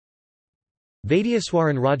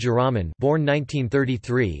Vaidyeswaran Rajaraman, born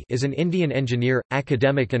 1933, is an Indian engineer,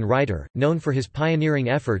 academic and writer, known for his pioneering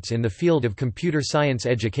efforts in the field of computer science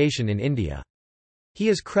education in India. He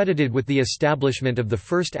is credited with the establishment of the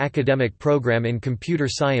first academic program in computer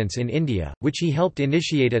science in India, which he helped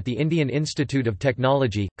initiate at the Indian Institute of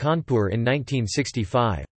Technology, Kanpur in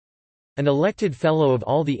 1965. An elected Fellow of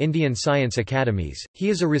all the Indian Science Academies, he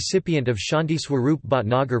is a recipient of Shanti Swarup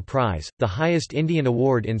Bhatnagar Prize, the highest Indian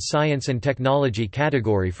award in science and technology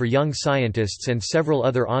category for young scientists, and several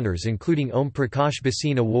other honours including Om Prakash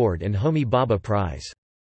Bhasin Award and Homi Bhabha Prize.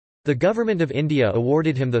 The Government of India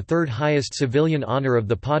awarded him the third highest civilian honour of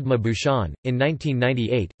the Padma Bhushan, in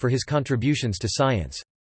 1998, for his contributions to science.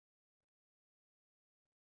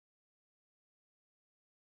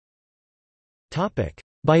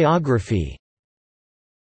 Biography.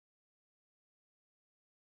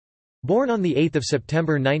 Born on 8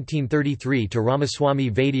 September 1933 to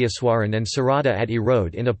Ramaswamy Vaidyeswaran and Sarada at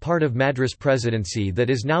Erode in a part of Madras Presidency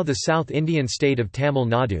that is now the South Indian state of Tamil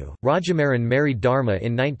Nadu, Rajaraman married Dharma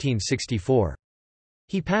in 1964.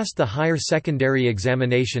 He passed the higher secondary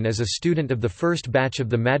examination as a student of the first batch of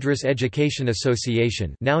the Madras Education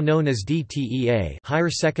Association, now known as DTEA, Higher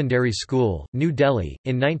Secondary School, New Delhi.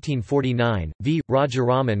 In 1949, V.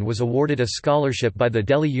 Rajaraman was awarded a scholarship by the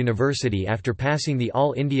Delhi University after passing the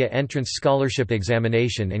All India Entrance Scholarship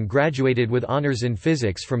Examination and graduated with honours in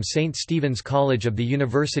physics from St. Stephen's College of the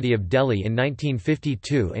University of Delhi in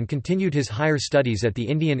 1952 and continued his higher studies at the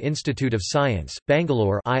Indian Institute of Science,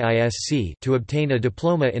 Bangalore (IISc) to obtain a diploma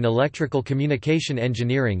in Electrical Communication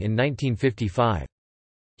Engineering in 1955.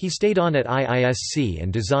 He stayed on at IISc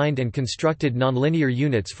and designed and constructed nonlinear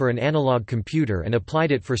units for an analog computer and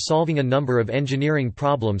applied it for solving a number of engineering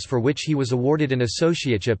problems for which he was awarded an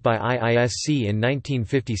associateship by IISc in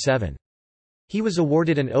 1957. He was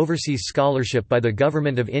awarded an overseas scholarship by the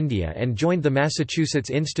Government of India and joined the Massachusetts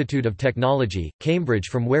Institute of Technology, Cambridge,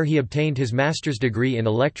 from where he obtained his master's degree in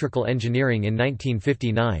electrical engineering in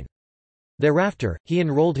 1959. Thereafter, he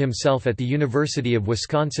enrolled himself at the University of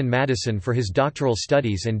Wisconsin-Madison for his doctoral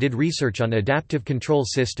studies and did research on adaptive control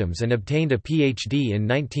systems and obtained a Ph.D. in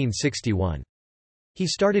 1961. He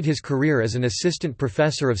started his career as an assistant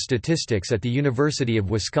professor of statistics at the University of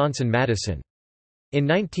Wisconsin-Madison. In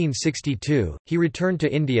 1962, he returned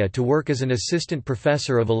to India to work as an assistant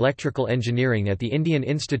professor of electrical engineering at the Indian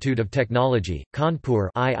Institute of Technology, Kanpur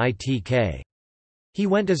 (IITK). He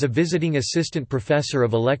went as a visiting assistant professor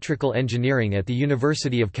of electrical engineering at the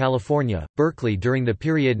University of California, Berkeley during the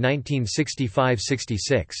period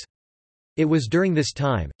 1965–66. It was during this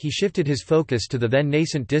time, he shifted his focus to the then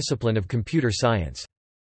nascent discipline of computer science.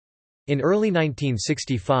 In early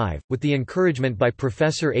 1965, with the encouragement by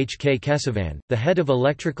Professor H. K. Kesavan, the head of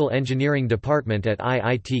Electrical Engineering Department at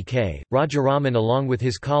IITK, Rajaraman along with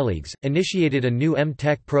his colleagues, initiated a new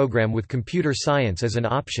M.Tech program with computer science as an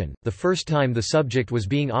option, the first time the subject was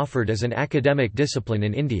being offered as an academic discipline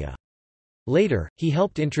in India. Later, he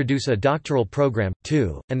helped introduce a doctoral program,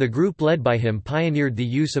 too, and the group led by him pioneered the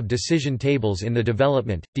use of decision tables in the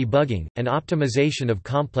development, debugging, and optimization of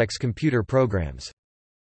complex computer programs.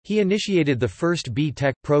 He initiated the first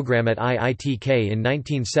B.Tech program at IITK in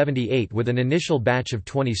 1978 with an initial batch of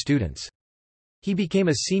 20 students. He became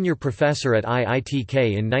a senior professor at IITK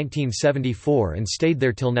in 1974 and stayed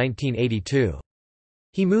there till 1982.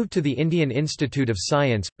 He moved to the Indian Institute of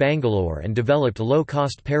Science, Bangalore and developed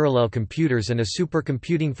low-cost parallel computers and a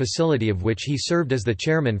supercomputing facility of which he served as the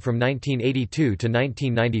chairman from 1982 to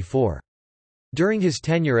 1994. During his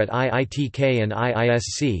tenure at IITK and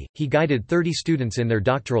IISc, he guided 30 students in their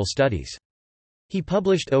doctoral studies. He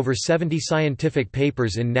published over 70 scientific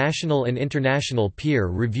papers in national and international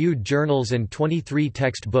peer-reviewed journals and 23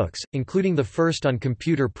 textbooks, including the first on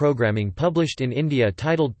computer programming published in India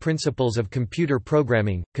titled Principles of Computer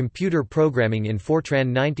Programming in Fortran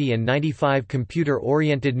 90 and 95,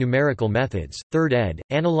 Computer-Oriented Numerical Methods, 3rd ed.,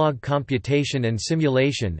 Analog Computation and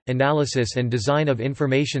Simulation, Analysis and Design of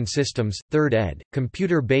Information Systems, 3rd ed.,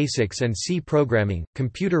 Computer Basics and C Programming,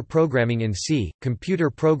 Computer Programming in C, Computer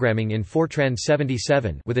Programming in Fortran 77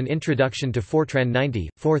 with an introduction to Fortran 90,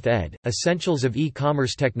 4th ed., Essentials of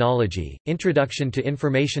E-commerce Technology, Introduction to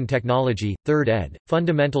Information Technology, 3rd ed.,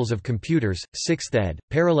 Fundamentals of Computers, 6th ed.,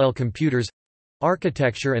 Parallel Computers,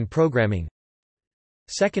 Architecture and Programming,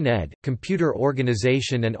 2nd ed., Computer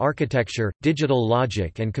Organization and Architecture, Digital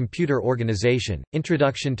Logic and Computer Organization,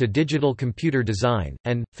 Introduction to Digital Computer Design,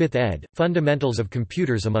 and, 5th ed., Fundamentals of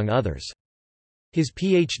Computers among others. His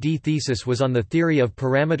Ph.D. thesis was on the theory of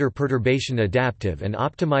parameter perturbation adaptive and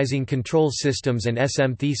optimizing control systems, and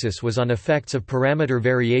SM thesis was on effects of parameter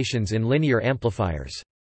variations in linear amplifiers.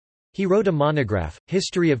 He wrote a monograph,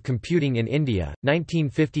 History of Computing in India,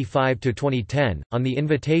 1955–2010, on the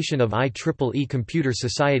invitation of IEEE Computer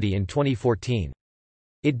Society in 2014.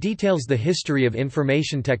 It details the history of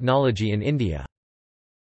information technology in India.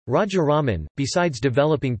 Rajaraman, besides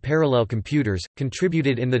developing parallel computers,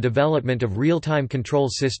 contributed in the development of real-time control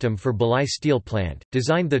system for Bhilai Steel Plant,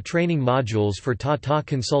 designed the training modules for Tata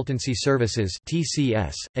Consultancy Services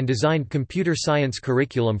 (TCS), and designed computer science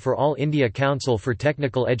curriculum for All India Council for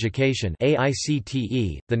Technical Education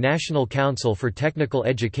 (AICTE), the National Council for Technical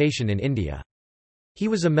Education in India. He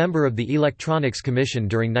was a member of the Electronics Commission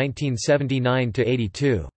during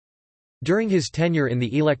 1979–82. During his tenure in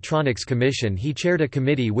the Electronics Commission he chaired a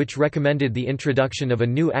committee which recommended the introduction of a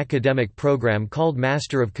new academic program called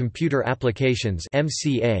Master of Computer Applications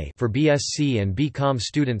for BSc and BCom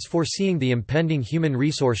students, foreseeing the impending human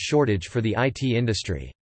resource shortage for the IT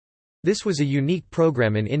industry. This was a unique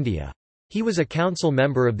program in India. He was a council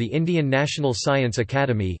member of the Indian National Science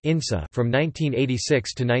Academy from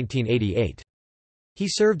 1986 to 1988. He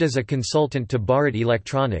served as a consultant to Bharat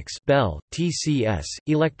Electronics (BEL), TCS,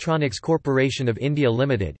 Electronics Corporation of India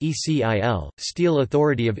Limited (ECIL), Steel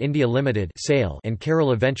Authority of India Limited (SAIL), and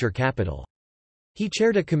Kerala Venture Capital. He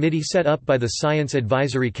chaired a committee set up by the Science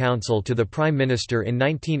Advisory Council to the Prime Minister in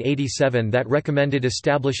 1987 that recommended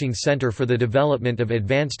establishing Centre for the Development of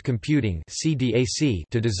Advanced Computing (CDAC)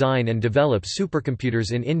 to design and develop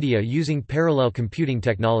supercomputers in India using parallel computing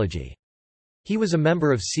technology. He was a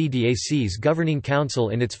member of CDAC's Governing Council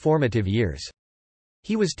in its formative years.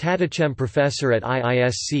 He was Tatachem Professor at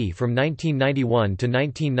IISc from 1991 to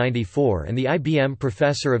 1994 and the IBM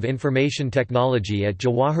Professor of Information Technology at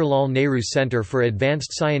Jawaharlal Nehru Centre for Advanced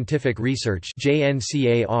Scientific Research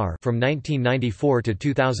from 1994 to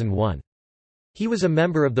 2001. He was a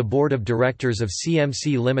member of the Board of Directors of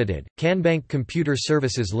CMC Limited, Canbank Computer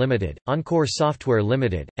Services Limited, Encore Software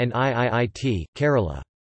Limited, and IIIT, Kerala.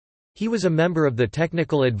 He was a member of the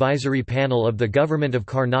Technical Advisory Panel of the Government of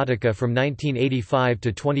Karnataka from 1985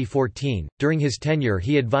 to 2014. During his tenure,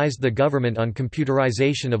 he advised the government on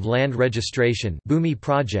computerization of land registration, Bhumi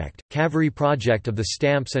Project, Kaveri Project of the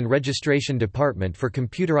Stamps and Registration Department for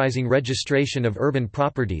computerizing registration of urban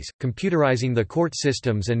properties, computerizing the court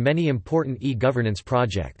systems, and many important e-governance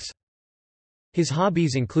projects. His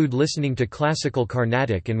hobbies include listening to classical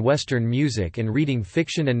Carnatic and Western music and reading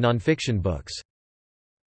fiction and non-fiction books.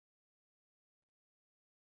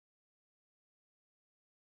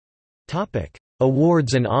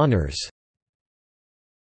 Awards and honors.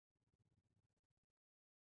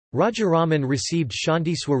 Rajaraman received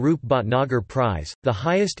Shanti Swarup Bhatnagar Prize, the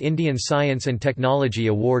highest Indian science and technology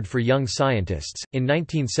award for young scientists, in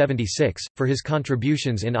 1976, for his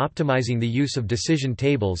contributions in optimizing the use of decision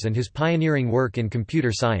tables and his pioneering work in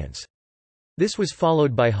computer science. This was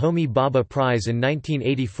followed by Homi Bhabha Prize in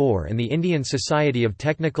 1984 and the Indian Society of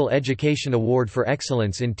Technical Education Award for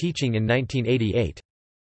Excellence in Teaching in 1988.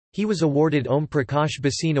 He was awarded Om Prakash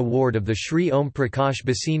Bhasin Award of the Shri Om Prakash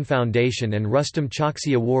Bhasin Foundation and Rustom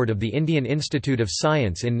Choksi Award of the Indian Institute of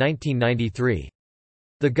Science in 1993.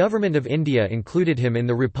 The Government of India included him in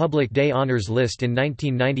the Republic Day Honours list in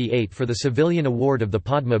 1998 for the Civilian Award of the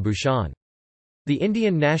Padma Bhushan. The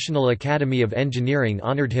Indian National Academy of Engineering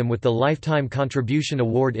honoured him with the Lifetime Contribution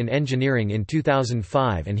Award in Engineering in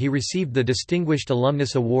 2005 and he received the Distinguished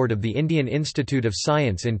Alumnus Award of the Indian Institute of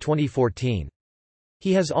Science in 2014.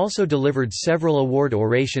 He has also delivered several award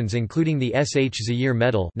orations including the S. H. Zayir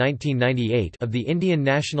Medal 1998 of the Indian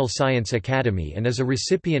National Science Academy and is a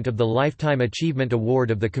recipient of the Lifetime Achievement Award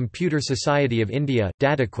of the Computer Society of India,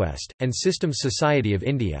 DataQuest, and Systems Society of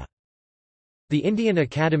India. The Indian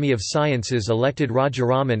Academy of Sciences elected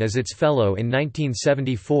Rajaraman as its Fellow in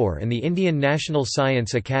 1974 and the Indian National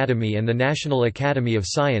Science Academy and the National Academy of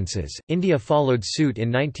Sciences, India followed suit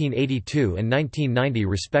in 1982 and 1990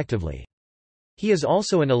 respectively. He is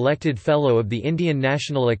also an elected Fellow of the Indian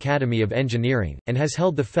National Academy of Engineering, and has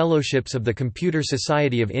held the Fellowships of the Computer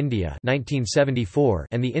Society of India 1974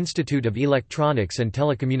 and the Institute of Electronics and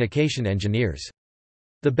Telecommunication Engineers.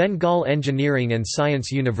 The Bengal Engineering and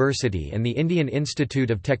Science University and the Indian Institute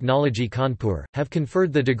of Technology Kanpur, have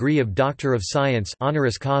conferred the degree of Doctor of Science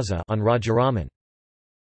honoris causa on Rajaraman.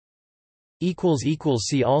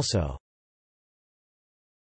 See also